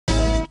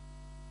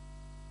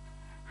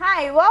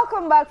Hi,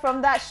 welcome back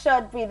from that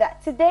short breather.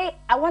 Today,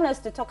 I want us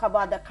to talk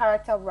about the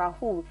character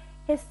Rahul.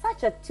 He's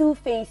such a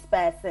two-faced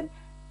person,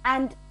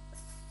 and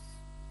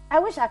I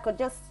wish I could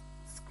just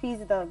squeeze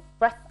the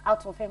breath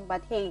out of him,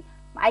 but hey,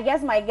 I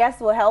guess my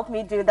guest will help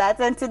me do that.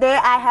 And today,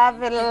 I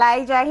have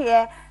Elijah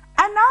here,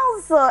 and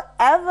also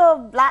ever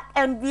black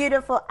and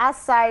beautiful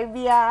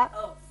Asaribia.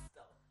 Oh,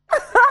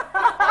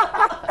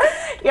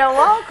 You're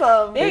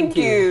welcome. Thank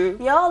you.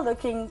 You're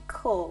looking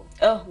cool.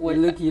 Oh,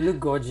 You look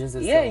gorgeous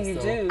as yeah, well, you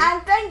so. do.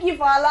 And thank you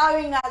for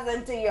allowing us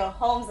into your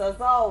homes as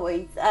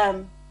always.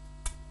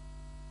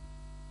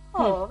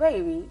 Oh,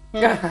 baby.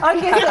 Okay,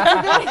 so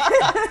today,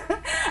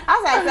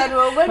 as I said,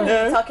 we're going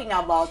to be talking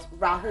about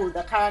Rahul,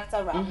 the character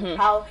Rahul,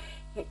 how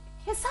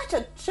he's such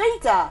a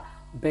traitor.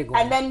 Big one.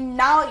 And then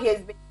now he's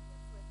been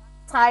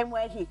time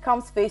where he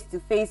comes face to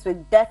face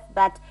with death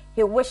that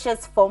he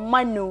wishes for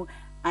Manu,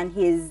 and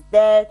he's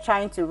there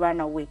trying to run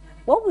away.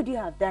 What would you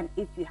have done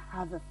if you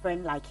have a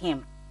friend like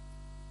him?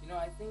 You know,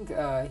 I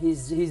think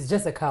he's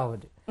just a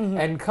coward,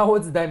 and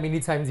cowards die many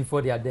times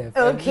before they are dead.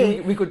 Okay.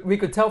 And we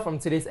could tell from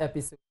today's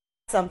episode.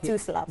 Some two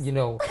slaps. You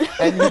know,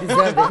 and he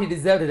deserved it. He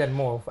deserved it and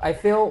more. I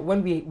feel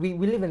when we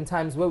live in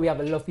times where we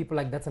have a lot of people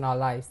like that in our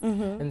lives,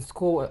 in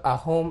school, at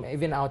home,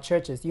 even our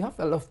churches. You have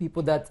a lot of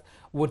people that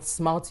would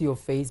smile to your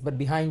face, but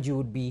behind you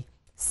would be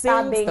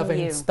saying stuff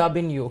and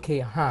stabbing you.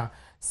 Okay,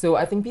 So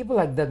I think people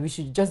like that, we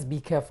should just be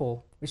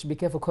careful. We should be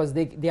careful because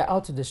they are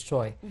out to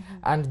destroy.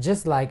 And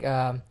just like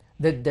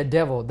the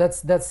devil,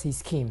 that's his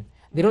scheme.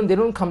 They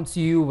don't come to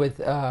you with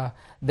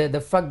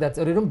the fact that,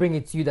 or they don't bring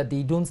it to you that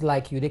they don't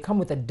like you. They come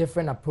with a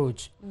different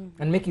approach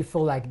and make you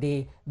feel like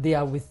they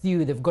are with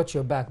you, they've got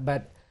your back.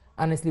 But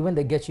honestly, when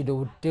they get you, they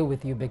will deal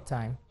with you big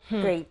time.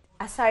 Great.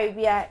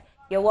 Asaribia,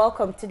 you're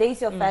welcome. Today's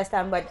your first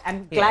time, but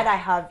I'm glad I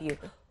have you.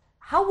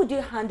 How would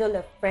you handle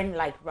a friend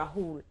like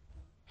Rahul?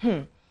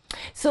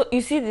 So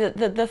you see,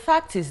 the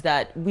fact is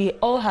that we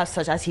all have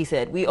such, as he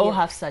said, we all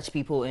have such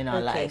people in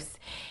our lives.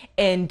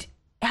 And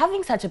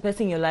having such a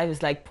person in your life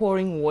is like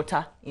pouring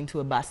water into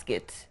a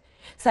basket.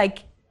 It's like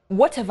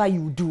whatever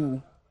you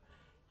do,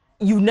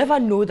 you never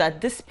know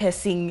that this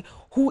person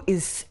who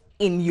is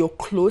in your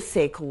close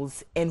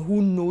circles and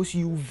who knows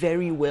you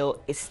very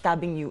well is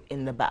stabbing you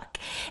in the back.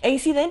 And you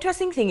see, the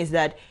interesting thing is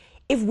that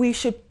if we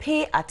should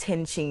pay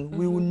attention,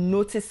 we will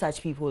notice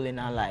such people in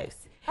our lives.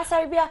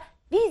 Asaribia,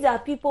 these are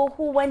people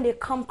who, when they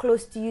come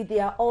close to you, they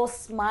are all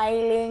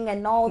smiling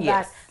and all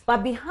that.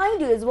 But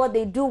behind you is what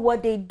they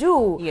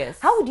do. Yes.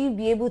 How would you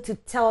be able to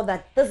tell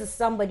that this is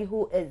somebody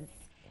who is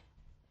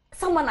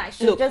someone I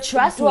should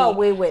just do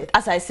away with?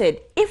 As I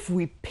said, if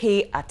we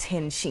pay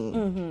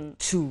attention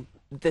to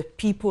the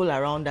people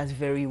around us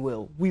very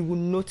well, we will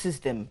notice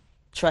them.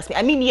 Trust me.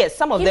 I mean, yes,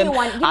 some of them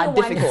are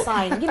difficult.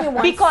 Give me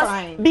one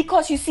sign.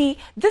 Because you see,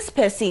 this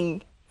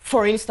person,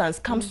 for instance,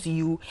 comes to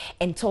you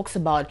and talks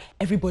about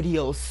everybody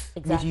else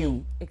with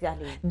you.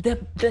 Exactly.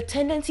 The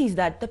tendency is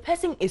that the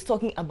person is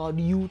talking about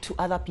you to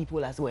other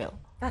people as well.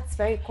 That's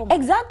very common.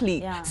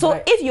 Exactly. Yeah.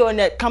 So if you're in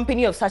a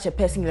company of such a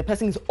person, the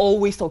person is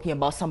always talking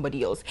about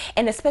somebody else,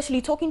 and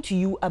especially talking to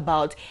you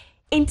about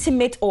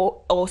intimate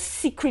or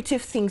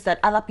secretive things that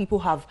other people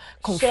have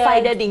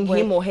confided in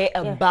him or her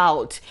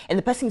about, and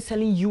the person is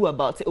telling you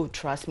about it. Oh,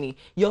 trust me,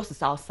 yours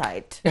is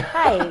outside.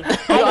 Hi.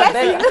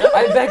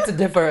 I beg to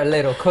differ a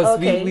little because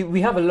we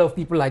have a lot of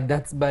people like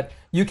that, but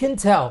you can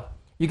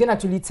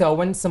actually tell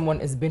when someone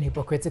is being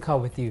hypocritical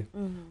with you.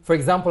 For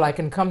example, I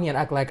can come here and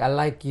act like I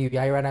like you.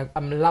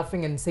 I'm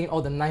laughing and saying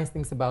all the nice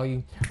things about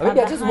you. Or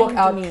maybe I just walk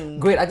out.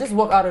 Great. I just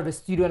walk out of the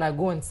studio and I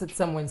go and sit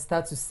somewhere and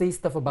start to say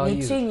stuff about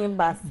you.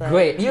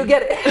 Great. You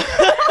get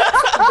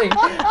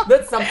it.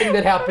 That's something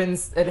that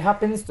happens. It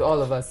happens to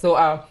all of us. So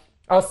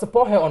I'll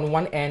support her on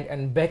one end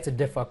and beg to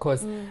differ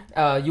because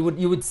you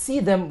would see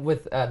them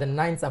with the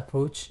nice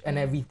approach and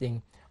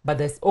everything, but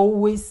there's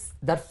always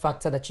that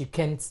factor that you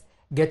can't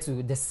get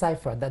to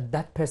decipher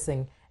that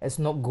person is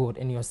not good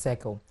in your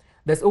circle.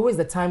 There's always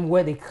the time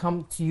where they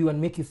come to you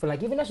and make you feel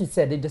like, even as you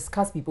said, they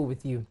discuss people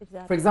with you.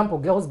 Exactly. For example,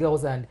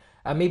 girls, and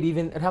maybe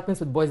even it happens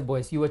with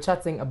boys. You were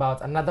chatting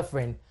about another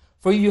friend.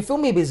 For you feel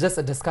maybe it's just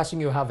a discussion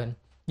you're having.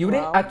 You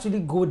wouldn't actually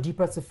go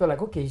deeper to feel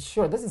like, okay,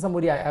 sure, this is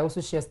somebody I also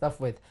share stuff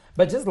with.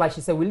 But just like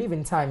she said, we live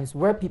in times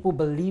where people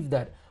believe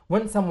that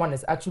when someone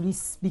is actually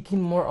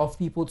speaking more of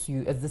people to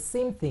you, it's the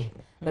same thing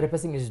that a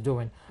person is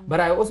doing.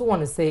 But I also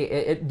want to say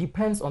it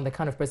depends on the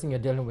kind of person you're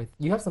dealing with.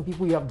 You have some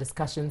people you have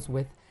discussions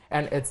with,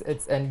 and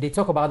and they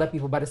talk about other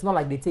people, but it's not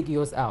like they take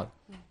yours out.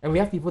 And we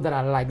have people that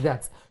are like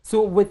that.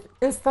 So with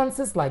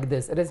instances like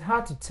this, it is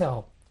hard to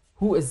tell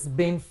who is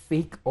being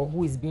fake or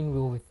who is being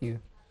real with you.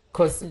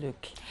 Because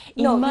look,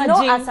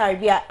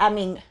 Asaribia, I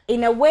mean,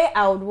 in a way,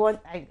 I would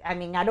want. I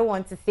mean, I don't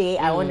want to say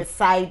I want to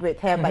side with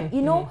her, but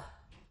you know.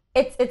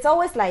 It's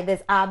always like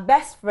this. Our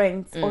best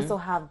friends also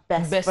have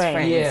best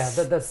friends. Yeah,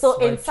 that's so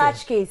in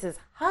such cases,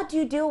 how do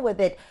you deal with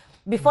it?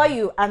 Before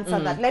you answer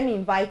that, let me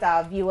invite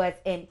our viewers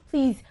in.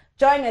 Please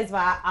join us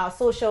via our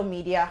social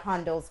media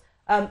handles.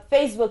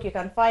 Facebook, you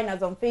can find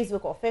us on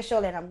Facebook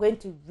Official, and I'm going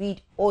to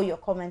read all your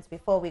comments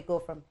before we go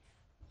from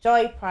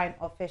Joy Prime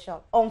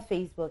Official on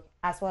Facebook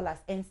as well as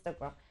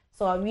Instagram.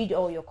 So I'll read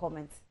all your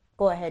comments.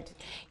 Go ahead.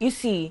 You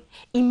see,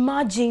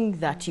 imagine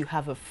that you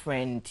have a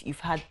friend,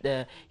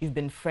 you've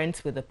been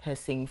friends with a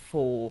person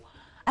for,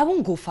 I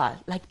won't go far,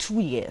 like 2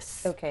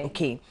 years.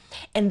 Okay.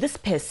 And this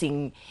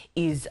person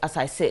is, as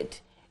I said,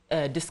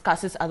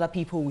 discusses other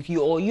people with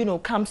you, or, you know,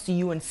 comes to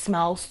you and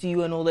smiles to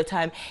you and all the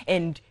time,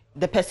 and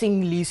the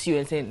person leaves you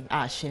and saying,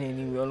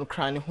 you're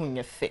crying,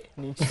 you're fit.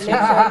 You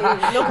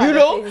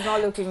know, it's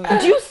not looking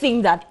nice. Do you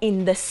think that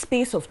in the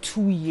space of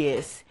 2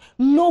 years,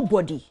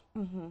 nobody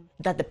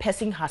that the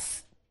person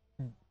has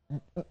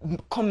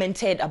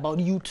commented about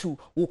you two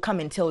will come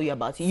and tell you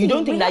about it? You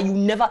don't think that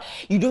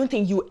you don't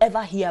think you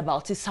ever hear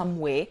about it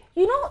somewhere?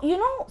 You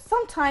know,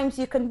 sometimes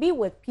you can be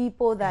with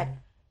people that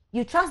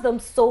you trust them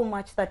so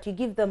much that you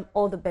give them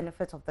all the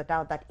benefits of the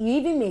doubt, that you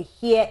even may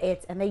hear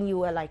it and then you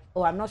were like,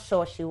 oh, I'm not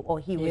sure she or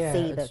he will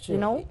say this, true.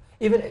 you know?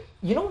 Even,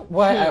 you know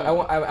why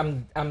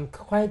I'm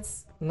quite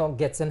not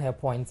getting her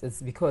points.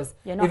 It's because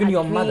even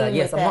your mother,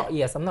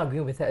 I'm not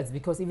agreeing with her. It's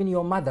because even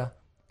your mother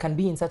can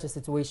be in such a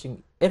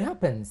situation. It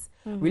happens.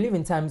 We live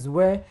in times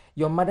where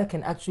your mother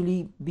can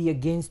actually be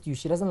against you.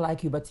 She doesn't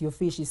like you, but to your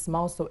face she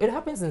smiles. So it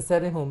happens in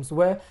certain homes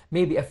where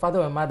maybe a father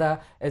or mother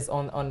is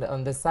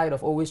on the side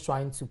of always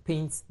trying to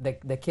paint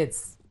the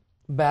kids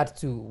bad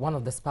to one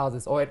of the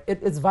spouses, or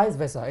it's vice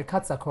versa. It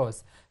cuts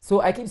across.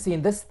 So I keep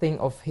saying this thing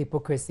of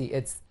hypocrisy,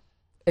 it's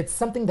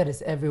something that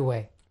is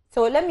everywhere.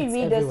 So let me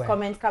read this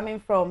comment coming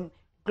from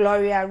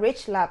Gloria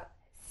Richlab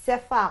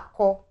Sefa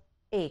Ko.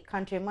 Hey,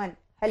 countryman.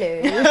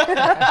 Hello.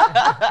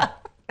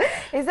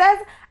 It says,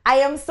 I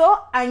am so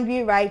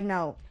angry right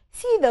now.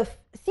 See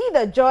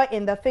the joy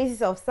in the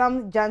faces of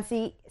some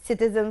Jhansi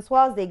citizens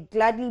whilst they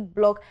gladly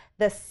block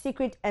the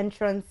secret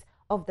entrance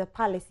of the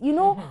palace. You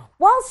know,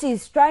 while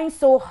she's trying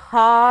so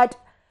hard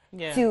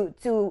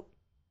to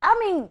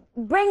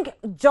bring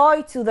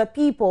joy to the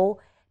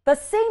people, the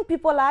same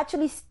people are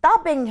actually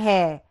stopping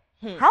her.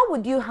 How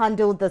would you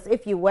handle this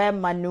if you were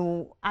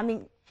Manu? I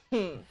mean,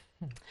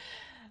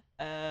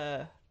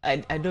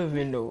 I don't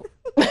even know.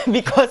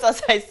 Because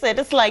as I said,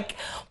 it's like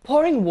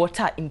pouring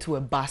water into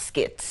a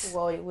basket.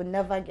 Well, it would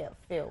never get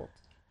filled.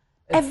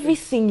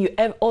 Everything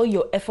all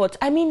your effort.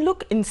 I mean,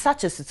 look, in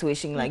such a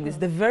situation like this,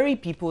 the very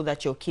people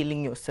that you're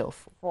killing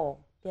yourself for,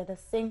 they're the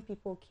same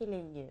people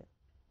killing you.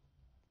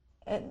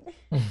 And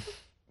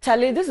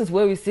Charlie, this is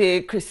where we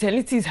say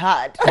Christianity is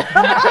hard.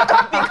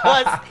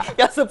 Because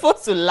you're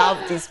supposed to love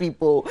these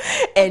people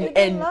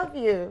and love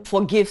you.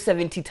 Forgive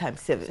 70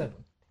 times 7.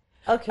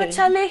 Okay. But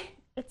Charlie,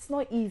 it's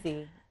not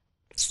easy.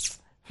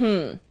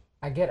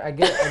 I get I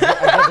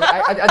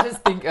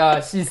just think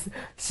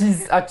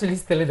she's actually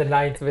still in the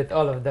night with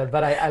all of that.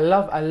 But I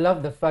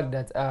love the fact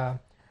that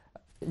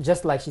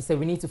just like she said,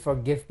 we need to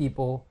forgive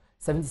people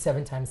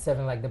 77 times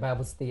 7, like the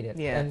Bible stated.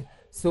 Yeah. And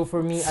so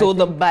for me,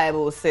 the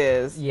Bible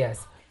says.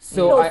 Yes.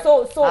 So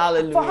for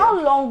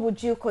how long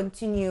would you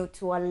continue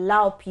to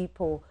allow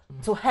people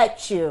to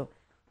hurt you,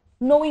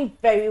 knowing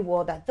very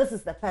well that this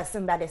is the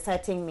person that is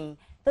hurting me?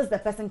 This is the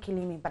person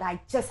killing me, but I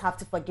just have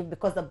to forgive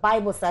because the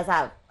Bible says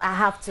I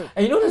have to.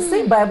 And you know, the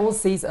same Bible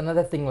says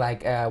another thing,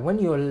 like when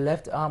your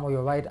left arm or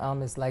your right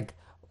arm is like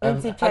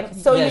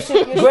so yes.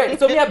 you should great.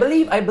 So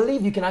I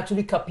believe you can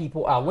actually cut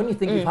people out when you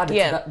think you've had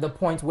it to the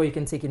point where you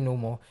can take it no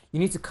more. You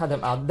need to cut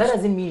them out. That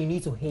doesn't mean you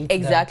need to hate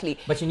them,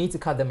 but you need to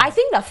cut them out. I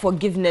think that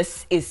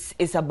forgiveness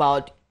is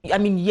about, I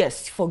mean,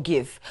 yes,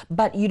 forgive,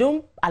 but you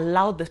don't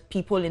allow the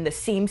people in the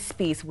same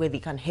space where they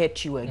can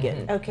hurt you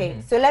again.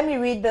 Okay, so let me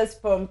read this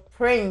from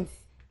Prince.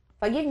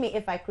 Forgive me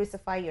if I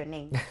crucify your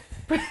name.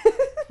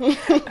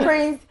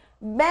 Prince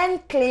Ben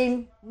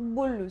Clean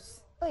Bulus.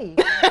 It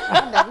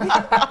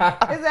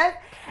says,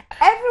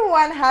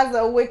 everyone has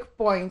a weak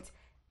point.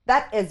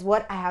 That is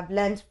what I have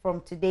learned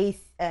from today's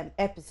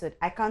episode.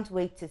 I can't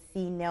wait to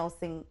see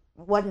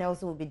what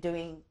Nelson will be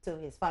doing to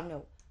his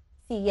family.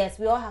 See, yes,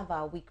 we all have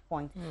our weak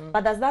point.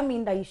 But does that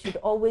mean that you should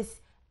always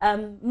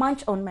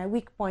munch on my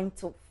weak point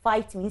to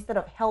fight me instead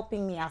of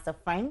helping me as a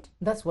friend?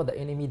 That's what the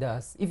enemy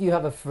does. If you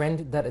have a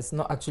friend that is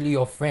not actually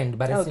your friend,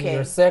 but it's in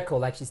your circle,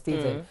 like she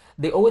stated,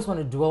 they always want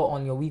to dwell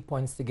on your weak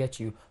points to get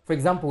you. For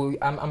example,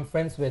 I'm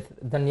friends with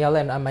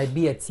Daniela and I might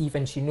be a thief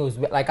and she knows.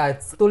 Like I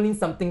had stolen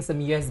something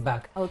some years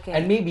back.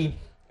 And maybe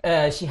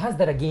she has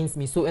that against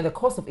me. So in the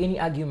course of any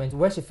argument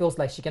where she feels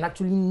like she can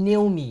actually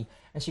nail me,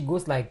 and she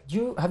goes like,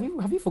 have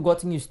you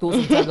forgotten you stole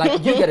something?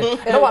 Like, you get it.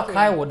 You know what,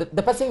 Kyle?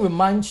 The person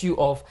reminds you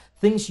of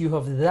things you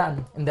have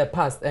done in the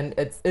past, and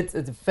its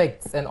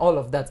effects and all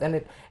of that,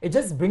 and it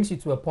just brings you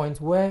to a point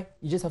where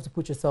you just have to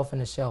put yourself in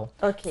a shell.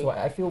 Okay. So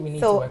I feel we need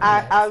to. So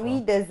I'll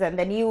read this, and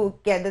then you will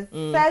get this.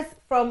 Says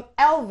from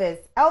Elvis.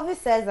 Elvis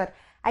says that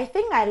I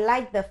think I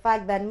like the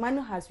fact that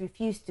Manu has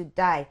refused to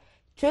die.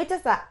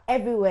 Traitors are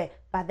everywhere,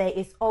 but there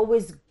is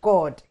always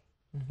God.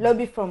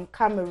 Lobby from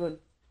Cameroon.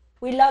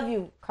 We love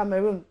you,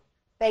 Cameroon.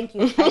 Thank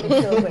you.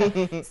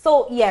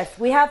 So yes,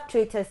 we have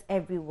traitors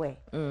everywhere.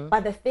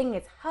 But the thing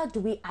is, how do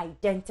we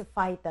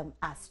identify them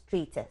as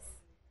traitors?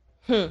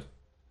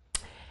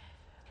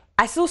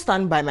 I still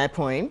stand by my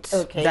point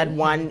that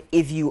one,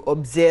 if you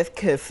observe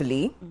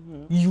carefully,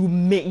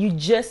 you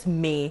just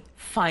may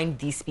find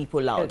these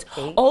people out.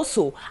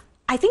 Also,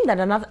 I think that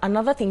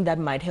another thing that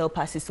might help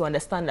us is to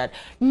understand that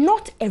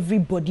not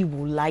everybody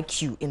will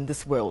like you in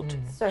this world.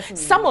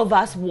 Some of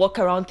us walk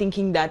around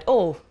thinking that,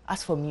 oh,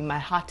 as for me, my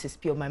heart is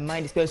pure, my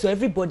mind is pure, so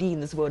everybody in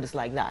this world is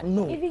like that.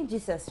 No. Even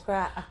Jesus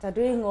Christ, after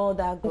doing all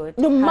that good,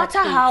 no matter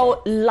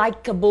how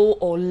likable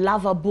or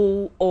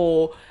lovable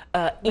or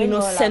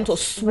innocent or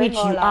sweet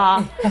you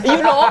are,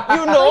 you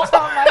know,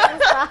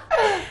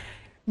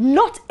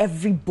 not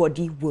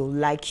everybody will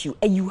like you,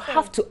 and you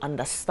have to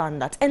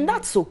understand that, and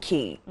that's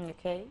okay.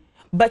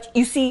 But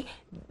you see,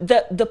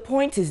 the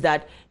point is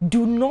that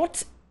do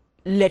not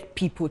let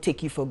people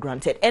take you for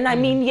granted. And I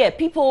mean, yeah,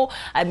 people,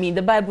 I mean,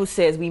 the Bible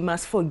says we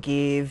must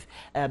forgive,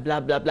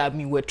 blah, blah, blah. I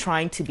mean, we're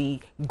trying to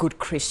be good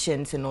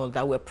Christians and all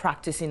that. We're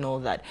practicing all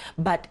that.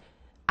 But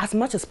as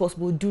much as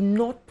possible, do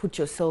not put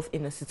yourself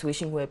in a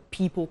situation where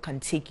people can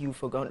take you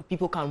for granted.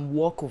 People can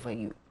walk over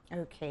you.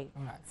 Okay.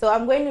 Right. So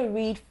I'm going to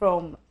read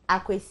from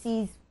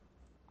Akwesi's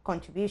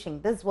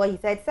contribution. This is what he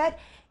said. He said,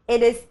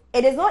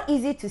 it is not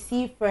easy to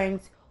see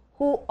friends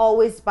who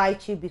always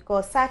bite you,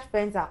 because such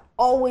friends are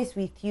always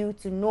with you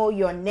to know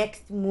your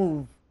next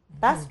move.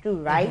 That's true,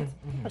 right?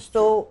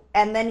 So,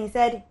 and then he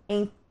said,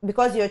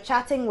 because you're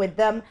chatting with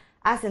them,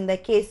 as in the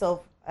case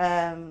of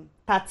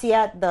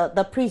Tatia,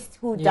 the priest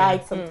who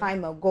died some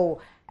time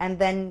ago, and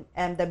then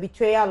the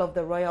betrayal of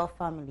the royal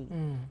family.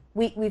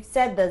 We've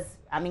said this,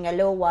 I mean, a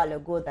little while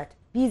ago, that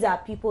these are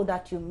people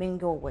that you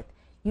mingle with.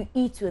 You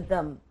eat with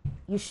them.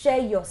 You share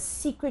your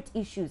secret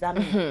issues. I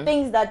mean,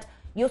 things that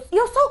you're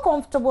so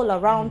comfortable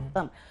around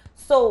them.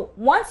 So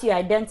once you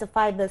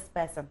identify this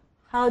person,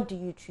 how do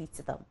you treat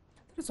them?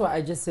 That's what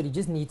I just said. You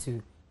just need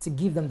to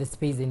give them the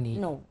space they need.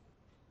 No.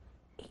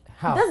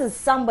 How? This is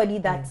somebody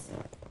that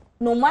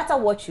no matter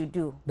what you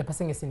do, the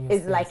person is in your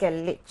is space. like a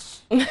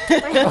lich.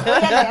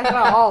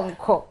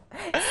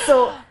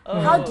 So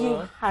how do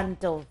you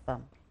handle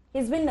them?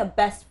 He's been the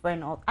best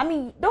friend of, I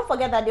mean, don't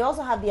forget that they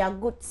also have their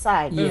good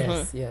side.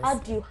 Yes, yes. How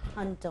do you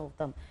handle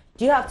them?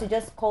 Do you have to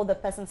just call the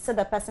person, sit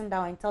the person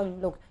down and tell him,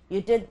 look,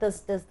 you did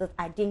this,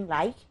 I didn't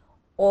like?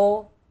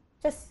 Or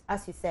just,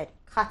 as you said,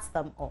 cut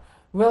them off?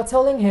 Well,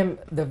 telling him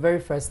the very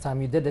first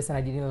time you did this and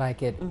I didn't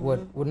like it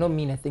would not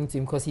mean a thing to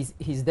him, because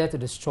he's there to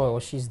destroy, or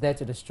she's there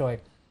to destroy.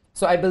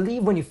 So I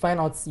believe when you find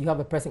out you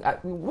have a person,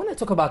 when I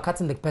talk about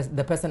cutting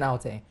the person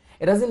out,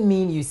 it doesn't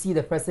mean you see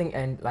the person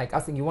and like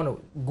asking you want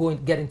to go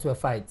and get into a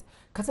fight.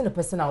 Cutting the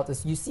person out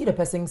is you see the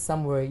person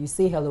somewhere, you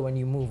say hello and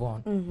you move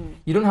on.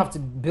 You don't have to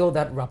build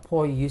that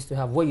rapport you used to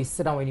have, where you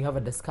sit down when you have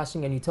a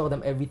discussion and you tell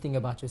them everything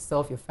about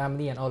yourself, your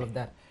family and all of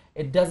that.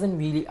 It doesn't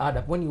really add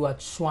up when you are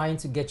trying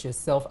to get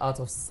yourself out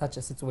of such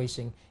a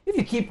situation. If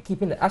you keep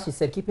keeping, as you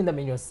said, keeping them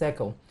in your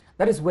circle,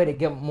 that is where they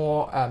get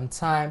more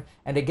time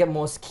and they get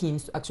more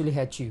schemes to actually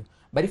hurt you.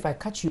 But if I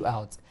cut you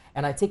out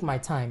and I take my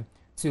time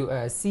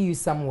to see you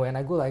somewhere and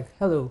I go like,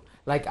 hello,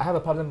 like I have a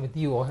problem with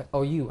you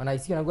or you, and I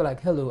see you and I go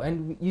like, hello,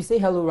 and you say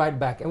hello right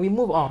back and we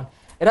move on.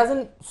 It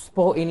doesn't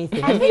spoil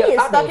anything. I think he's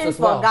talking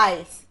for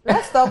guys.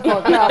 Let's talk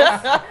for girls.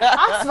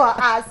 As for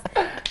us,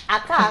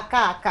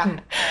 aka.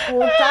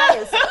 We'll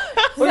try.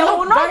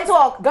 We'll not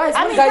talk. Guys,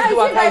 I mean, guys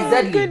do aka is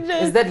deadly.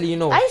 It's deadly, you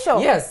know. Are you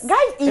sure? Yes.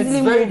 Guys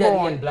easily move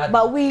on.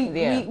 But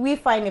yeah. we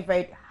find it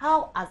very,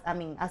 how,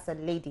 as a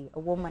lady, a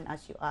woman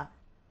as you are,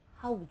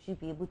 how would you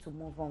be able to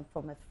move on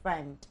from a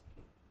friend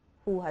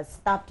who has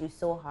stabbed you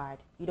so hard?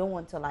 You don't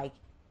want to like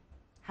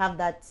have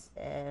that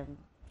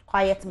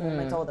quiet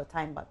moment all the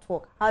time, but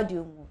talk. How do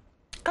you move?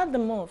 Cut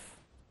them off.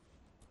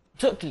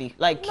 Totally.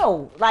 Like,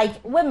 no,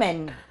 like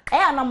women.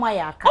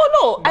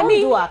 Oh no, I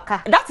mean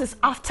that is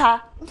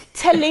after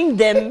telling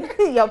them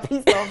your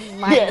peace of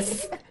mind.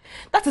 Yes,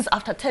 that is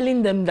after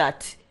telling them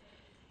that,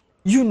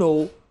 you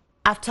know,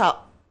 after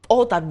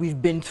all that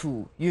we've been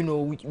through, you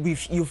know,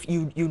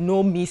 you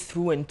know me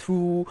through and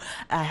through.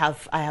 I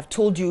have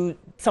told you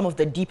some of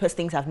the deepest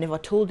things I've never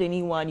told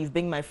anyone. You've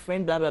been my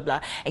friend, blah blah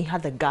blah, and you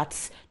had the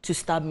guts to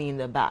stab me in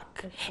the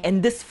back.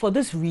 And for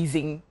this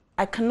reason,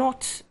 I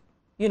cannot,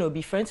 you know,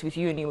 be friends with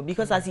you anymore,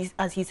 because as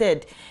he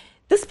said,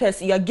 this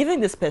person, you are giving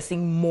this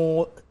person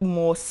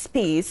more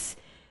space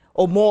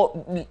or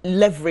more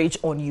leverage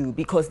on you,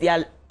 because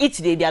each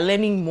day they are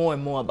learning more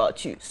and more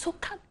about you. So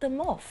cut them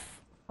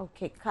off.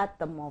 Okay, cut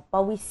them off.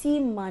 But we see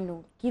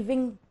Manu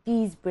giving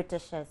these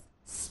Britishers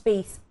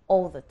space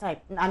all the time.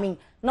 I mean,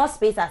 not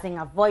space as in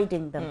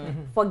avoiding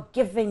them,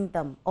 forgiving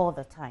them all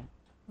the time.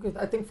 Because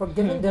I think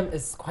forgiving them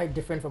is quite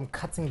different from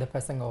cutting the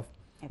person off.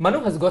 Okay.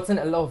 Manu has gotten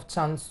a lot of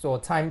chance or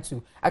time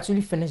to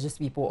actually finish these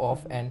people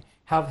off and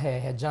have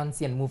her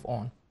Jhansi and move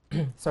on.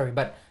 Sorry,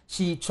 but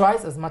she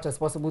tries as much as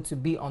possible to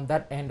be on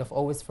that end of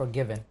always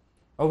forgiving.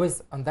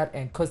 Always on that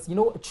end, because you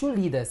know, true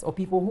leaders or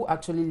people who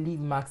actually leave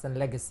marks and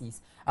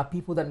legacies are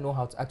people that know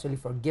how to actually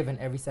forgive in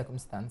every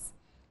circumstance.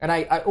 And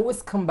I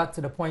always come back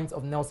to the point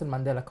of Nelson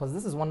Mandela, because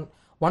this is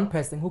one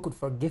person who could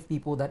forgive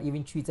people that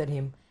even treated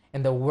him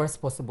in the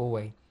worst possible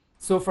way.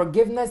 So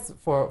forgiveness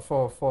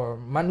for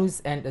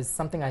Manu's end is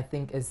something I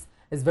think is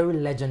very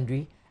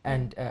legendary,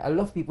 and a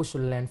lot of people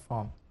should learn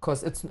from,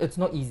 because it's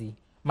not easy.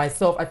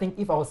 Myself, I think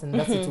if I was in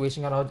that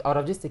situation, I would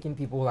have just taken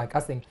people like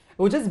us. It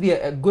would just be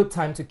a good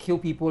time to kill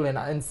people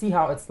and see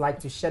how it's like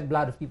to shed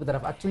blood of people that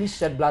have actually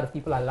shed blood of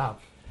people I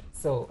love.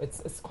 So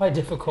it's quite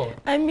difficult.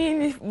 I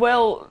mean,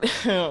 well,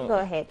 go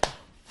ahead.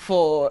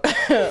 For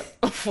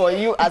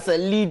you as a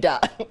leader,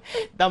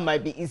 that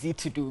might be easy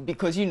to do,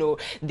 because you know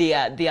they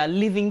are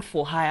living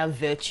for higher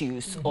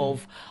virtues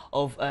of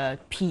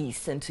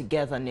peace and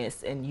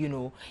togetherness, and you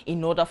know,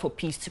 in order for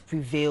peace to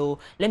prevail,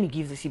 let me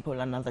give these people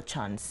another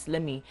chance.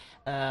 Let me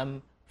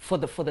for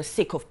the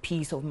sake of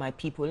peace of my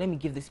people, let me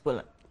give these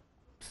people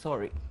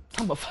sorry,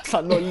 some of us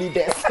are not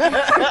leaders.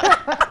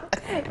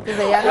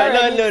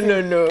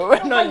 No,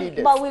 we're not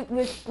leaders. But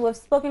we've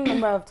spoken a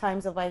number of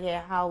times over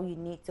here how you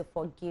need to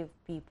forgive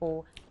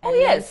people and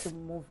learn to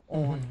move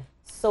on.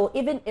 So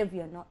even if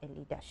you're not a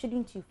leader,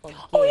 shouldn't you forgive?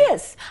 Oh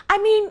yes, I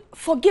mean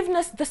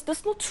forgiveness.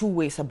 There's no two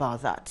ways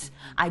about that.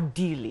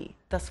 Ideally,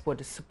 that's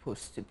what it's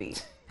supposed to be.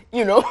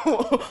 You know,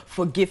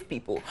 forgive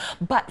people.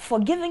 But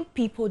forgiving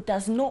people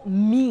does not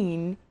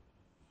mean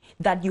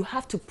that you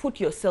have to put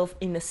yourself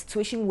in a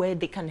situation where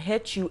they can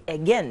hurt you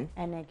again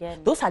and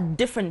again. Those are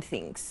different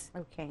things.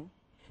 Okay.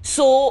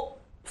 So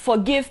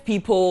forgive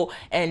people,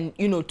 and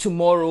you know,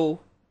 tomorrow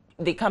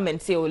they come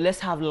and say, oh, let's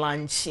have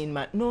lunch in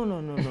my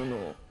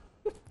no.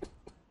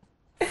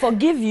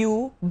 Forgive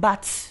you,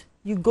 but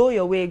you go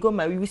your way, go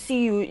my way. We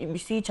see you, we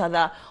see each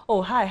other.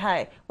 Oh,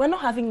 hi. We're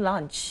not having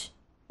lunch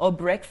or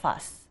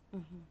breakfast.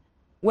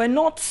 We're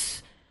not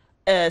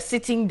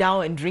sitting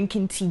down and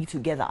drinking tea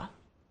together.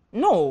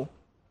 No.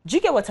 Do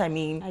you get what I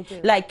mean? I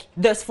do. Like,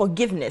 there's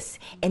forgiveness,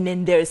 and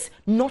then there's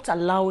not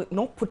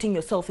putting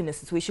yourself in a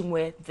situation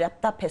where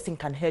that person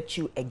can hurt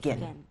you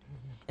again.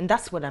 And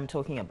that's what I'm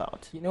talking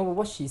about. You know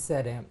what she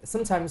said?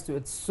 Sometimes too,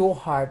 it's so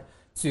hard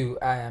to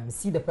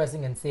see the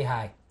person and say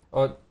hi.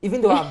 Or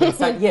even though I've been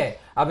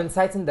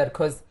citing that,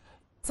 because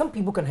some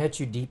people can hurt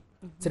you deep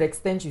to the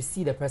extent you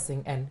see the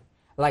person and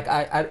like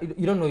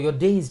you don't know, your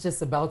day is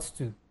just about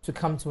to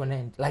come to an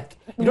end. Like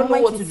you don't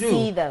know what to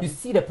do. You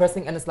see the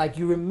person and it's like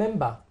you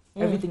remember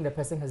everything the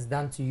person has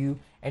done to you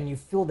and you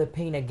feel the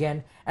pain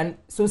again. And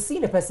so seeing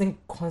the person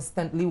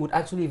constantly would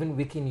actually even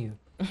weaken you.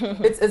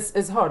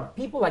 It's hard.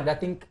 People like that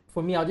think,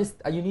 for me,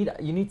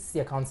 you need to see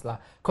a counselor,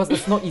 because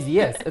it's not easy.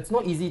 Yes, it's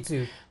not easy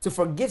to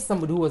forgive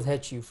somebody who has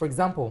hurt you. For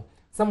example,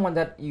 someone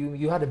that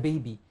you had a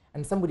baby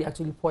and somebody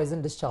actually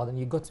poisoned this child and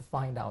you got to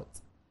find out.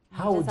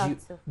 How would you?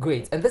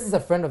 Great. And this is a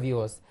friend of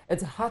yours.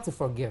 It's hard to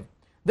forgive.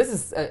 This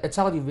is a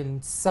child you've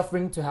been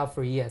suffering to have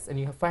for years, and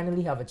you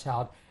finally have a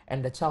child,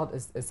 and the child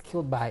is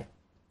killed by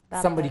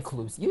somebody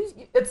close.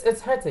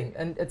 It's hurting,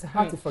 and it's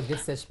hard to forgive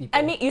such people.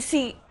 I mean, you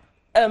see,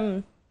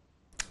 I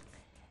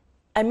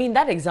mean,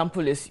 that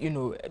example is, you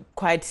know,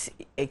 quite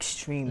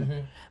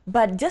extreme.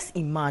 But just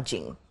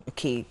imagine,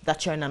 okay,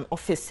 that you're in an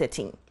office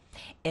setting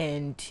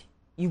and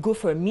you go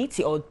for a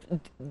meeting, or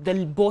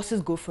the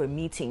bosses go for a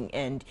meeting,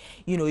 and,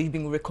 you know, you've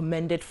been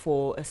recommended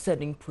for a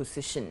certain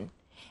position,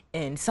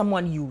 and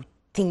someone you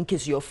think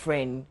is your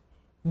friend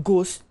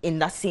goes in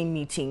that same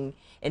meeting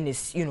and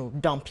is, you know,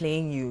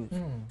 downplaying you,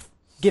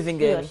 giving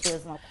them,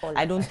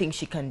 I don't think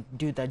she can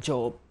do the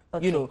job.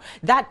 Okay. You know,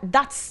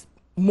 that's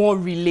more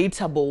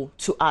relatable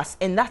to us,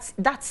 and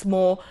that's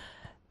more,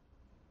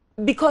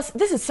 because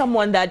this is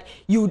someone that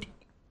you'd.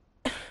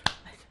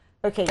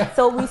 Okay,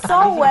 so we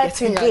saw where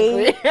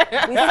today.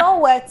 We saw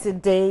where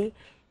today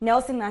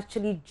Nelson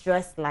actually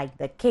dressed like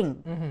the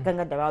king,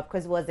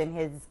 because it was in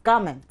his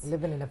garments.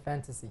 Living in a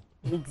fantasy.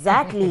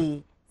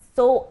 Exactly.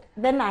 So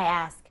then I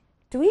ask,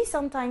 do we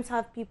sometimes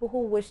have people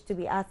who wish to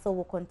be us, so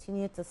will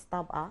continue to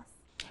stab us?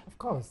 Of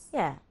course.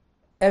 Yeah.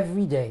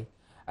 Every day.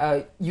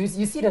 You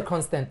see that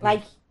constantly.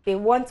 Like they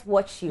want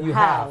what you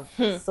have.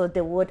 So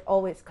they would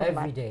always come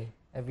back.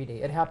 Every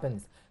day. It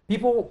happens.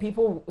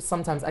 People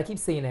sometimes, I keep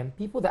saying them,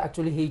 people that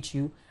actually hate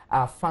you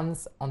are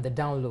fans on the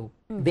down low.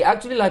 They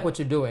actually like what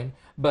you're doing,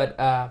 but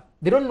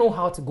they don't know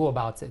how to go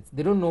about it.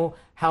 They don't know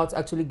how to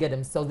actually get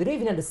themselves. They don't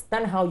even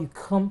understand how you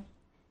come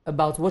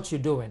about what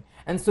you're doing.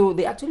 And so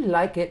they actually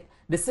like it.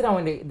 They sit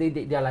down and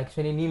they're like,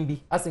 Shani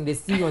asking, they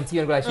see you on TV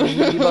and go like,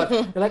 Shani but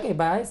they're like, hey,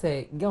 but I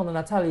say, girl, no,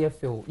 Natalia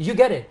feel. You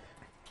get it?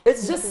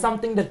 It's just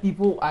something that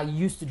people are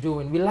used to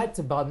doing. We like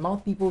to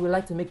badmouth people. We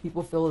like to make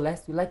people feel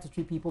less. We like to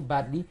treat people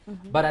badly.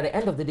 But at the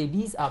end of the day,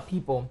 these are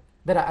people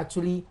that are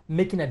actually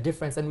making a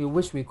difference, and we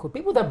wish we could.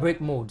 People that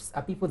break modes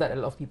are people that a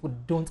lot of people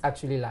don't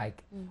actually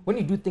like. When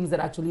you do things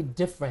that are actually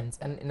different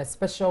and in a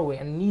special way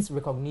and needs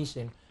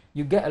recognition,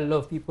 you get a lot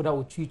of people that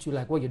will treat you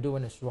like what you're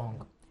doing is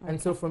wrong. Okay.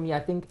 And so for me, I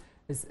think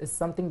it's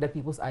something that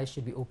people's eyes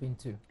should be open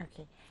to.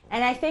 Okay.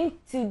 And I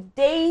think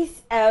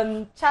today's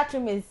chat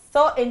room is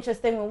so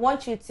interesting. We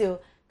want you to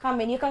come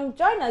in. You can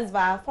join us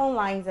via phone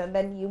lines, and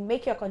then you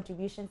make your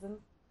contributions, and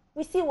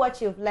we see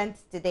what you've learned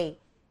today.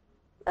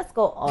 Let's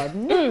go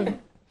on.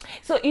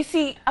 So you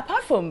see,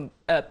 apart from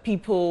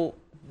people,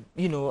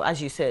 you know,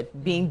 as you said,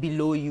 being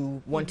below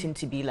you, wanting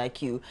to be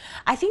like you,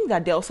 I think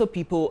that there are also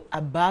people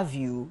above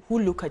you who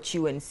look at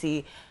you and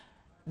say,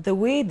 the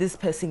way this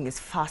person is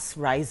fast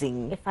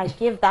rising, if I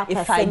give that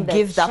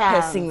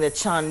person, the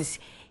chance,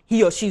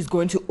 he or she is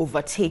going to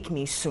overtake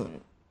me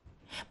soon.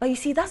 But you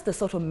see, that's the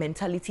sort of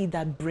mentality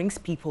that brings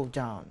people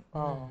down.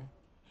 Oh.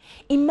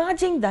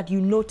 Imagine that you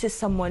notice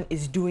someone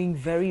is doing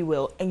very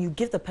well and you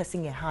give the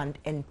person a hand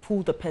and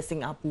pull the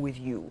person up with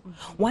you.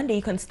 One day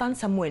you can stand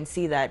somewhere and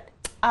say that,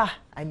 I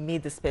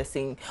made this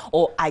person,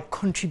 or I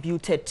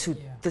contributed to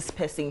this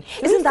person.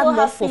 Isn't that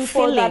more fulfilling?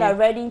 People that are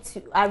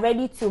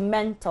ready to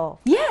mentor?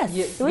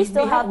 Yes. Do we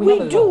still have?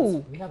 We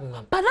do. We have a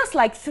lot. But that's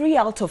like 3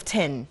 out of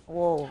 10.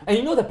 Whoa. And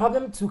you know, the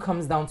problem too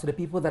comes down to the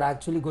people that are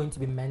actually going to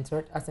be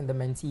mentored, as in the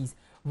mentees.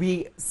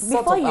 We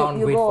sort Before of are you go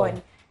ungrateful.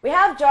 on, we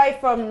have Joy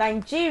from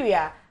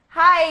Nigeria.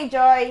 Hi,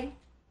 Joy.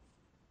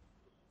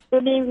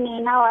 Good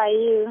evening. How are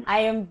you? I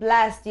am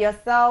blessed.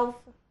 Yourself?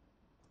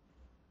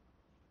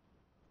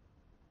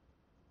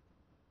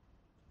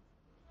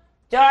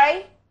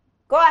 Joy,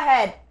 go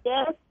ahead.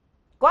 Yes.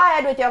 Go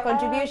ahead with your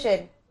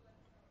contribution.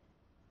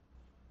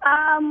 Yeah,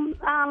 I'm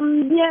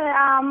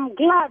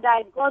glad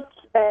I got.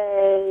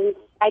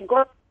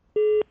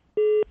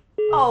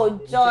 Oh,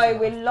 Joy,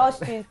 we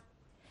lost you.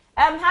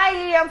 Hi,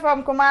 Lilian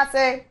from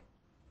Kumasi.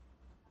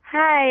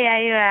 Hi,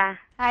 Ayura.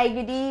 Hi,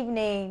 good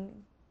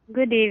evening.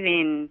 Good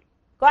evening.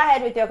 Go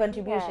ahead with your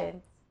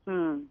contribution.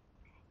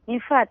 In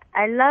fact,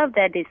 I love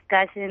the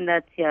discussion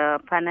that your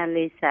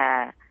panelists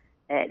are,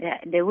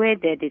 the way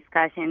the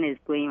discussion is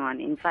going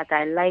on. In fact,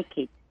 I like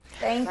it.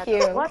 Thank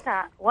you. What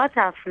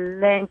I've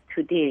learned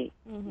today,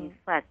 in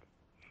fact,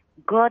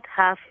 God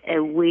has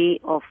a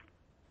way of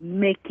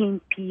making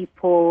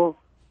people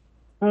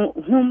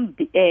whom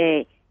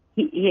he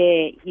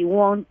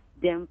wants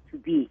them to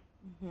be.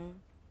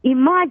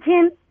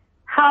 Imagine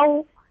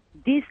how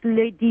this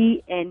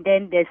lady and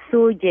then the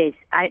soldiers,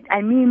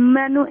 I mean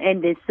Manu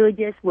and the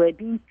soldiers were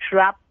being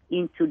trapped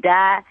into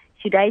that,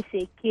 should I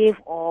say cave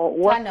or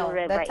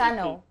whatever. The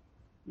tunnel.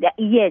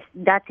 Yes,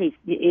 that is,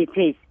 it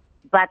is.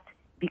 But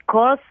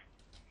because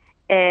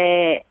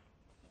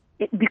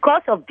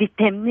of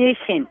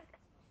determination,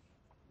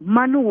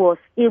 Manu was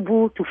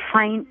able to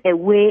find a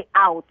way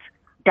out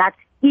that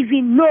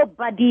even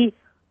nobody,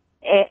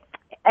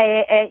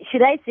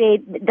 should I say,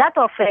 that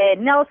of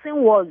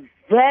Nelson was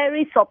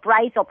very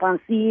surprised upon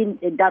seeing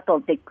that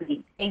of the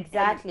Queen.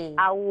 Exactly.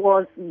 I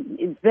was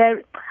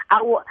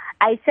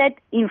I said,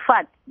 in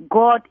fact,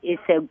 God is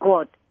a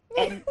God.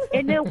 And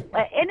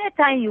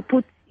anytime you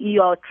put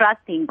your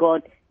trust in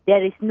God,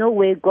 there is no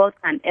way God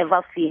can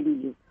ever fail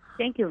you.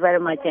 Thank you very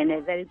much, and a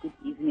very good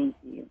evening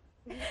to you.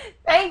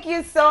 Thank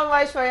you so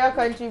much for your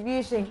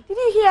contribution. Did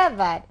you hear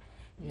that?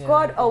 Yeah.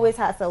 God always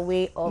has a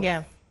way of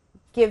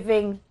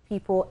giving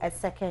people a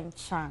second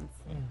chance.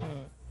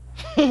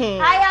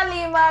 Hi,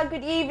 Alima.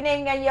 Good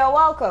evening, and you're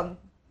welcome.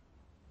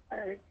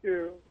 Thank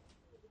you.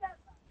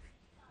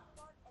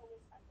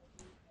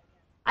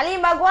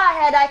 Alima, go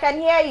ahead. I can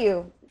hear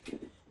you.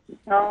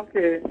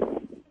 Okay.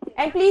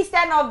 And please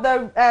turn off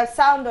the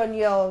sound on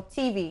your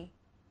TV.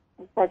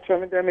 Pacho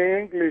mi demi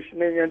English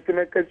ni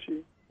yentime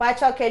kachi.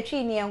 Pacho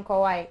kechi ni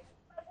unkowai.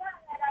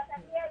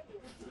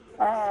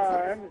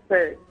 Let me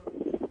say.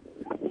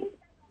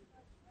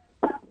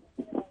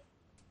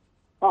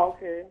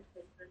 Okay.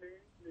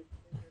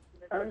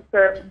 And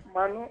say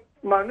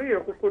manu ye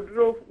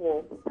kukudro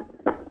for.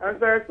 And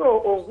say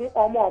so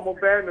omo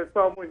be me so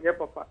omo nye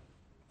papa.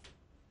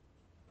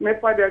 Me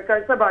pa de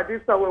kan say ba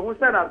this we hu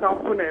say na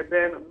tamfo na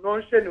ebe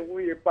no hye ne hu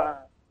ye pa.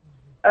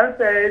 And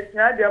say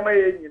tia de ma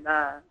ye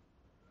nyina.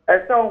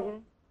 Esa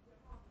hu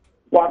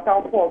wa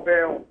tamfo be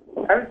o.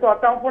 And so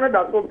tamfo na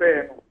da so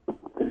be no.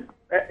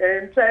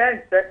 And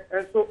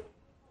so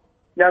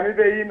nyame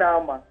be yi na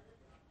ama.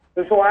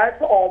 So I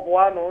saw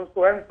oboa no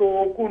so en so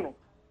okuno.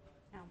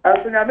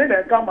 And so nyame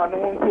na kama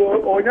no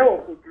so onya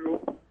okuduro.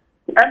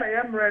 E na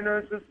ye mre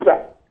no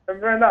susa.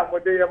 Mre na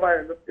amode ye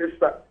ma no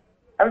isa.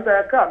 And so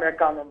I come e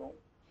kan no.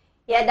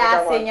 Yeah,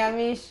 that's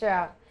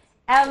Nyamisha.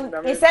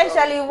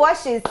 Essentially what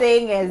she's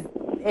saying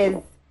is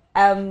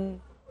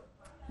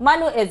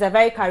Manu is a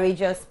very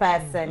courageous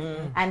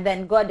person, and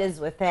then God is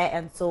with her,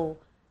 and so.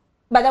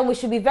 But then we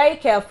should be very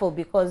careful,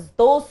 because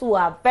those who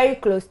are very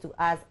close to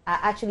us are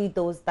actually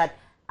those that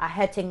are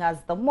hurting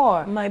us the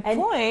more. My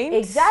point.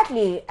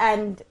 Exactly.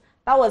 And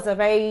that was a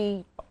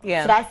very,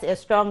 should I say, a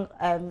strong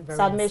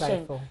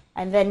submission. Insightful.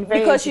 And then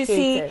very because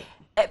educated.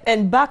 you see,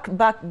 and back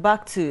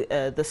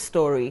to the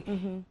story.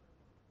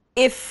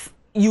 If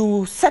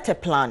you set a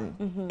plan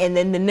and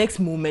then the next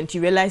moment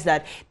you realize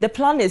that the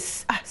plan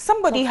is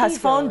somebody has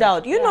found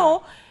out, you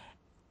know,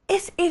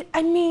 it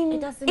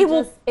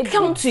will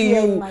come to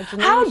you.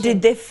 How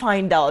did they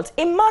find out?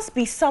 It must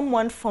be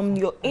someone from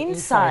your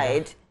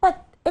inside.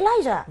 But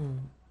Elijah,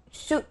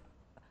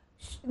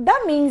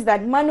 that means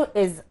that Manu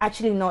is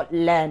actually not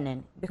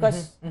learning,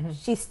 because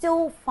she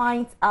still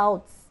finds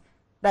out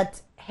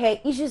that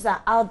her issues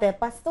are out there,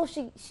 but still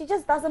she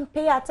just doesn't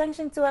pay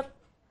attention to it.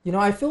 You know,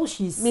 I feel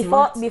she's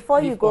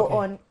Before you go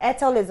on,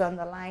 Ethel is on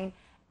the line.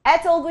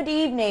 Ethel, good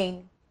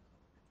evening.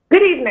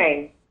 Good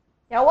evening.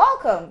 You're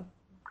welcome.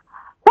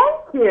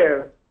 Thank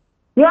you.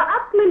 You're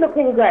actually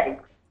looking great.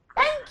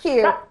 Thank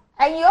you.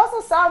 And you also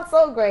sound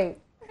so great.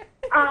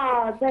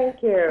 Oh,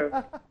 thank you.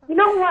 You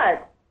know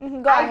what? Go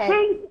ahead. I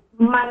think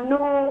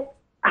Manu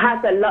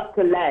has a lot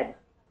to learn.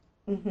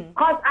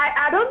 Because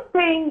I don't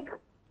think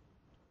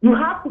you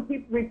have to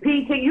keep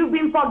repeating. You've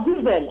been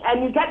forgiven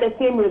and you get the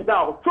same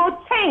result. So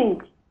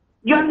change.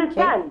 You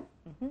understand?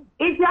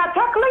 If you are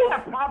tackling a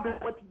problem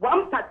with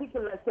one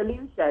particular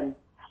solution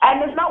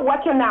and it's not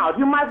working out,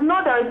 you must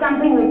know there is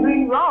something you're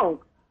doing wrong.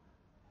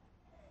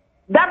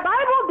 The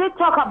Bible did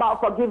talk about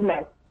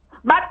forgiveness.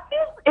 But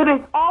if it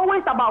is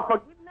always about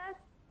forgiveness,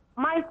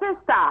 my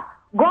sister,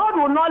 God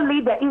will not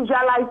lead the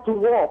Israelites to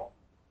war.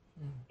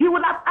 He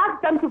would have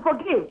asked them to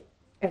forgive.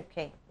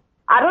 Okay.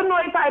 I don't know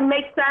if I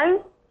make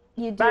sense.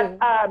 You do. But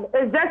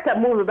it's just a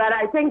movie, but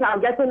I think I'm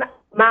getting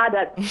mad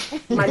at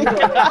my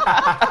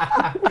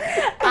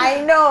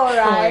I know,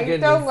 right? Oh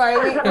Don't worry.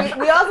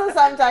 We also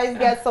sometimes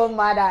get so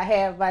mad at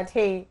her, but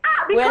hey,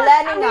 we're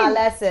learning our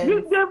lessons.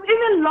 You've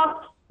even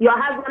lost your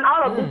husband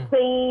out of the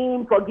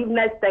same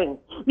forgiveness thing.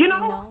 You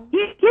know,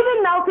 he's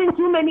given Nelson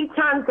too many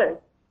chances.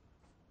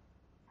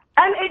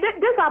 And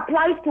this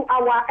applies to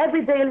our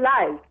everyday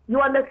life. You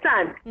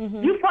understand?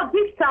 You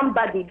forgive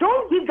somebody.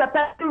 Don't give the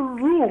person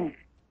room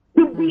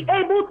to be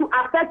able to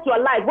affect your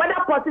life, whether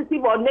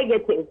positive or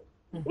negative.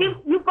 If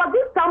you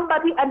forgive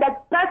somebody and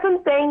that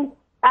person thinks,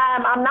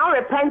 I'm now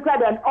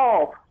repented and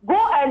all, go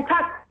and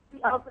touch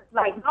the else,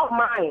 like, not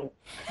mine.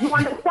 You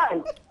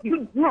understand?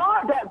 You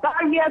draw the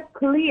barriers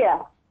clear.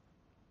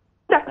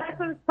 The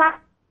person's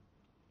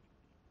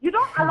you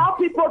don't allow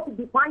people to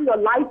define your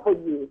life for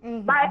you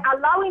by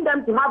allowing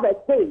them to have a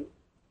say.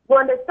 You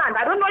understand?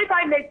 I don't know if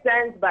I make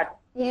sense, but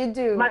you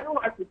do. I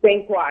don't have to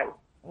think twice.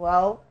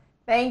 Well,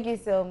 thank you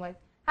so much.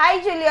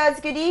 Hi, Julius.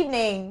 Good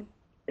evening.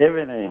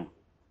 Evening.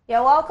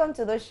 You're welcome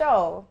to the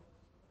show.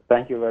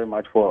 Thank you very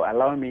much for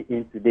allowing me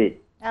in today.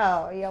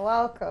 Oh, you're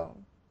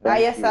welcome. By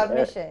your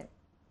submission.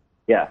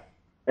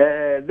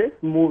 This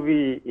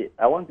movie,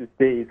 I want to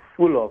say, is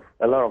full of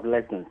a lot of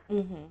lessons.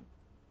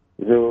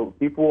 So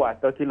people are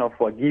talking of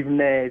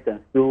forgiveness and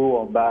so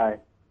on,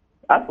 but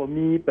as for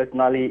me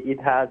personally,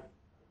 it has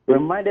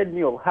reminded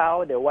me of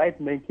how the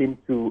white men came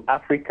to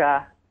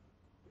Africa,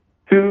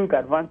 took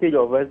advantage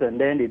of us, and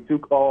then they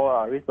took all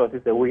our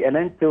resources away. And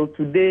then till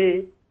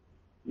today,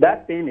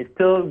 that thing is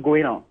still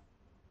going on.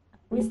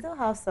 We still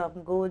have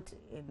some gold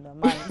in the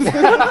mines.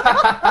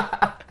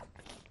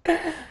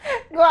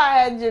 Go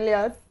ahead,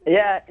 Julius.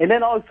 Yeah, and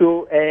then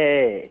also,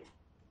 today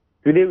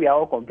we are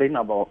all complaining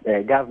about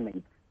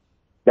government,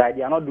 that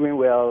they are not doing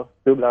well,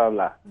 so blah,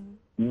 blah,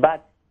 blah.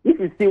 But if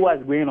you see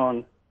what's going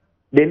on,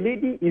 the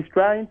lady is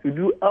trying to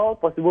do all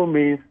possible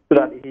means so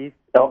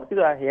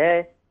that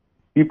her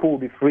people will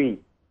be free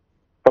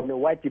from the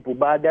white people.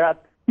 But there are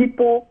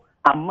people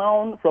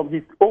among from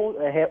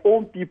her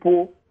own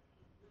people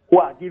who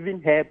are giving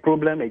her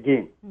problem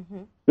again.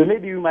 So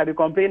maybe you might be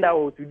complaining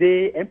that,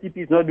 today MPP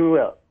is not doing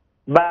well.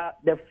 But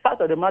the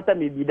fact of the matter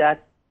may be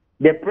that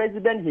the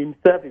president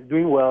himself is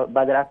doing well,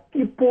 but there are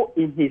people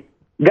in his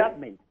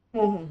government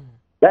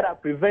that are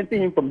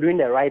preventing him from doing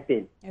the right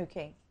thing.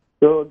 Okay.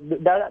 So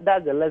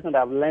that's the lesson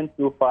that I've learned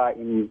so far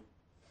in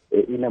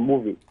a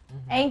movie.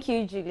 Thank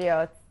you,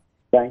 Julius.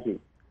 Thank you.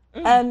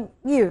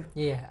 You.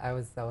 Yeah, I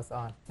was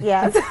on.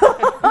 Yes.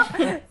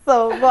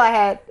 So go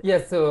ahead.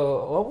 Yeah.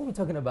 So what were we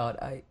talking about?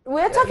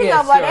 We're talking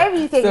about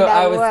everything. So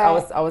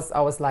that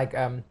I was like,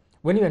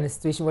 when you're in a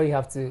situation where you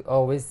have to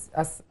always,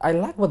 I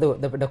like what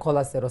the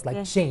caller said, was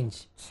like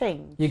change.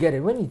 Change. You get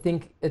it. When you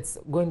think it's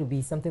going to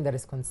be something that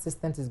is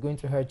consistent, is going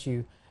to hurt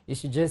you, you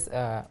should just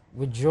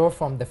withdraw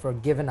from the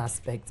forgiven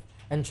aspect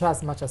and try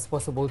as much as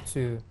possible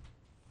to,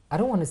 I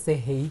don't want to say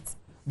hate,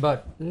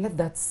 but let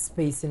that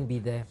spacing be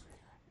there.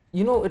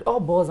 You know, it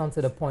all boils down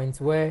to the point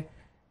where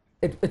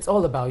it's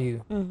all about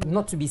you,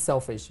 not to be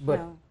selfish,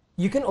 but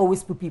you can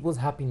always put people's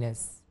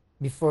happiness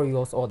before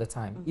yours all the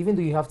time, even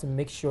though you have to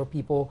make sure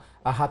people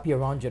are happy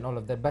around you and all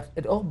of that. But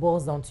it all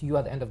boils down to you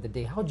at the end of the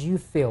day. How do you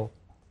feel?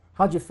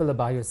 How do you feel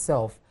about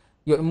yourself?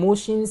 Your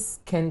emotions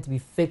can't be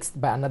fixed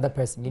by another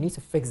person. You need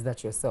to fix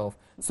that yourself.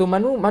 So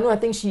Manu, I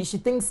think she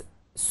thinks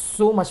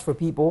so much for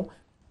people,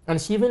 and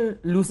she even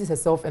loses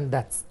herself in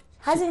that.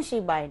 Hasn't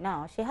she by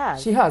now? She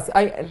has. She has.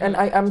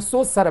 I'm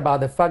so sad about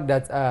the fact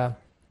that,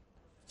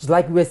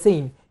 like we were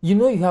saying, you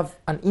know, you have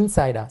an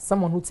insider,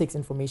 someone who takes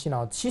information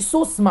out. She's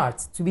so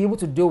smart to be able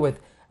to deal with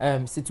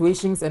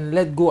situations and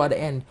let go at the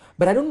end.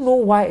 But I don't know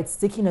why it's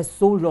taking her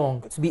so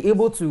long to be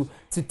able to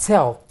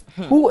tell.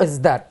 Who is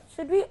that?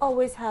 Should we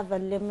always have a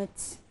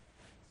limit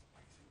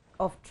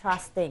of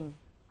trusting?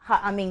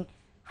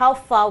 How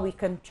far we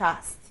can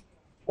trust?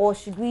 Or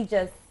should we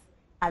just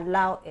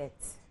allow it?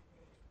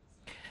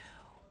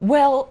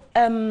 Well,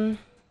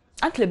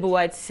 Uncle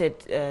White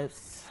said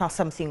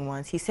something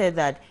once. He said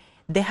that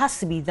there has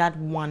to be that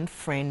one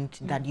friend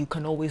that you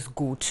can always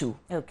go to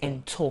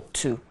and talk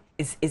to.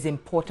 Is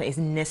important, is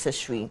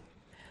necessary.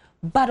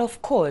 But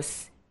of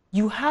course,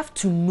 you have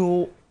to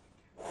know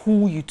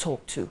who you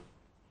talk to.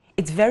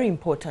 It's very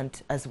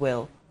important as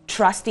well.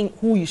 Trusting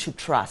who you should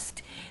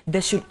trust.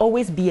 There should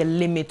always be a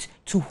limit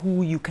to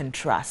who you can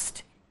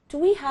trust. do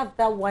we have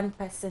that one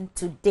person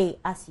today,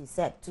 as you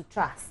said, to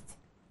trust?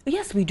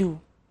 Yes, we do.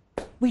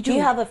 We do. Do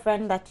you have a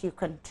friend that you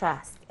can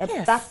trust?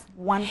 Yes. That's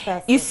one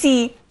person. You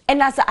see,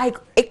 and as I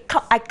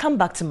come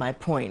back to my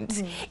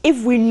point,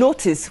 if we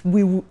notice,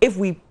 if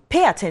we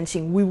pay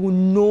attention, we will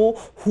know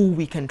who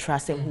we can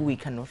trust and who we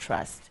cannot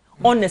trust.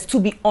 To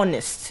be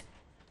honest.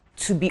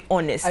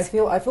 I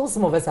feel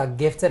some of us are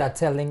gifted at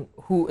telling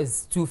who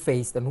is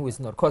two-faced and who is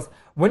not. Because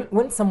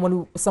when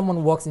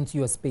someone walks into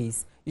your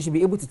space, you should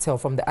be able to tell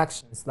from the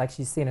actions, like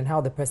she's saying, and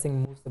how the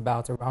person moves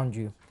about around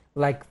you.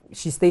 Like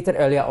she stated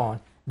earlier on,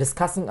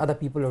 discussing other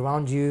people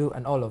around you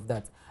and all of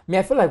that.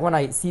 I feel like when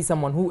I see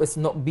someone who is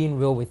not being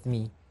real with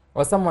me,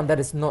 or someone that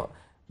is not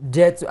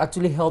there to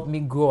actually help me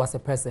grow as a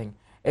person,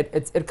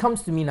 it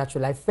comes to me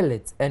naturally. I feel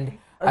it, and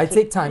I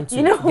take time to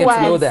get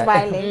to know that.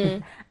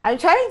 Smiling? I'm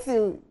trying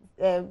to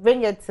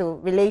bring it to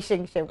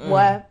relationship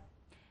where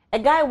a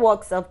guy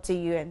walks up to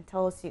you and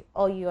tells you,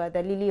 "Oh, you are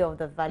the lily of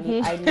the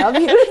valley. I love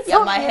you.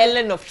 You're my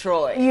Helen of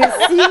Troy." You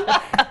see,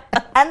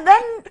 and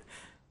then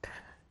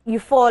you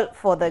fall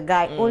for the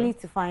guy only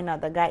to find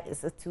out the guy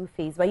is a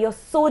two-faced, but you're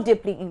so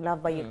deeply in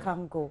love, but you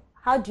can't go.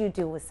 How do you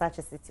deal with such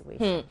a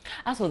situation?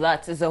 As for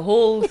that, is a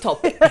whole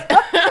topic.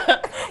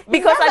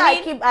 Because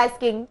I keep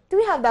asking, do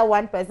we have that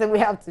one person we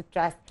have to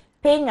trust,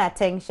 paying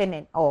attention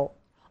and all?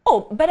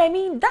 Oh, but I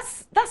mean,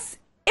 that's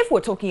if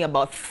we're talking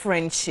about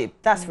friendship,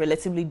 that's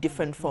relatively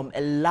different from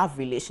a love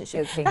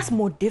relationship. Okay. That's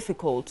more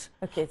difficult.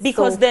 Okay,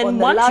 because so then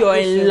once you're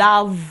in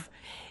love,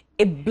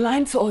 it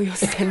blinds all your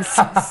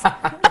senses.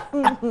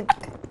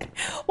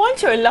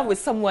 Once you're in love with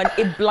someone,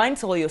 it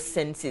blinds all your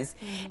senses.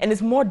 And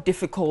it's more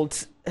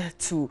difficult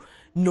to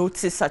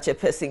notice such a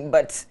person.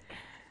 But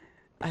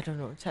I don't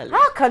know, Charlie.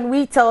 How can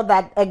we tell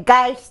that a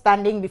guy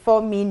standing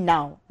before me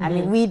now, I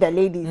mean, we the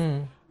ladies,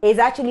 is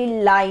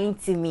actually lying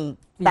to me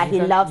that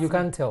he loves me? You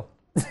can't tell.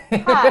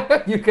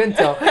 You can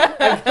tell.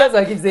 Because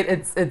I keep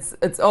saying,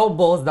 it's all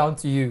boils down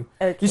to you.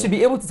 Okay. You should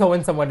be able to tell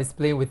when someone is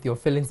playing with your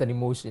feelings and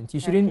emotions.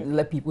 You shouldn't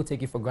let people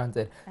take you for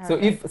granted. So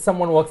if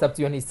someone walks up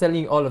to you and he's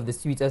telling you all of the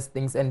sweetest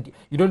things and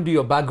you don't do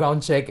your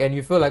background check and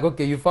you feel like,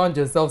 okay, you found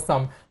yourself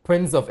some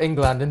Prince of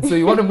England and so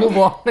you want to move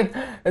on,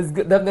 it's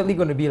definitely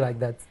going to be like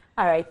that.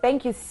 All right.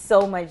 Thank you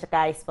so much,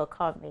 guys, for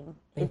coming.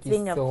 It's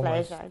been a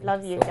pleasure. I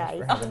love you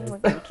guys.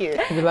 Thank you.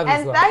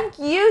 And thank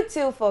you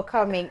too for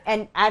coming.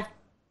 And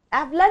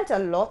I've learned a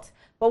lot,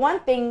 but one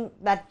thing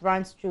that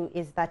runs true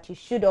is that you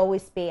should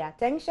always pay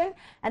attention.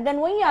 And then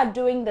when you are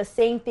doing the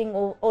same thing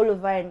all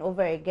over and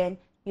over again,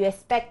 you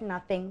expect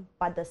nothing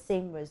but the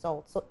same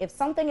result. So if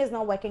something is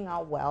not working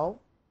out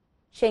well,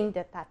 change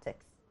the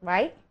tactics,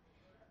 right?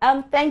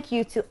 Thank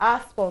you to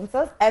our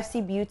sponsors,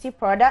 FC Beauty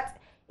Products,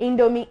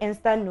 Indomie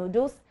Instant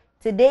Noodles,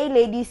 Today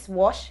Ladies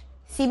Wash,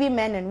 CB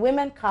Men and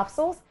Women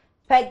Capsules,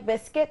 Peg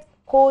Biscuit,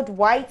 Cold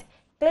White,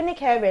 Clinic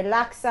Hair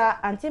Relaxer,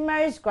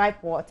 Anti-Marriage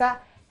Gripe Water,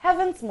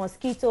 Heaven's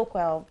Mosquito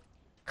Coil,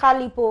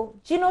 Calipo,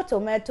 Gino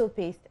Tomato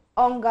Paste,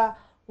 Onga,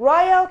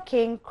 Royal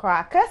King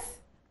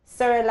Crackers,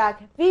 Cerelac,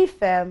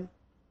 V-Firm,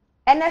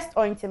 Ernest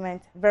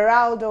Ointment,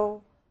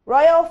 Veraldo,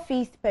 Royal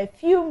Feast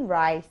Perfume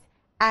Rice,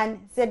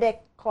 and Zedek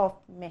Cough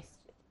Mist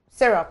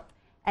Syrup.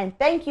 And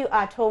thank you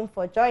at home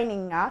for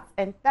joining us.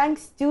 And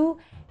thanks to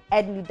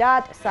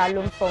Edludad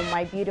Salon for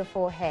my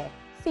beautiful hair.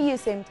 See you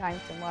same time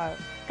tomorrow.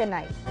 Good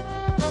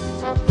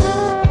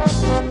night.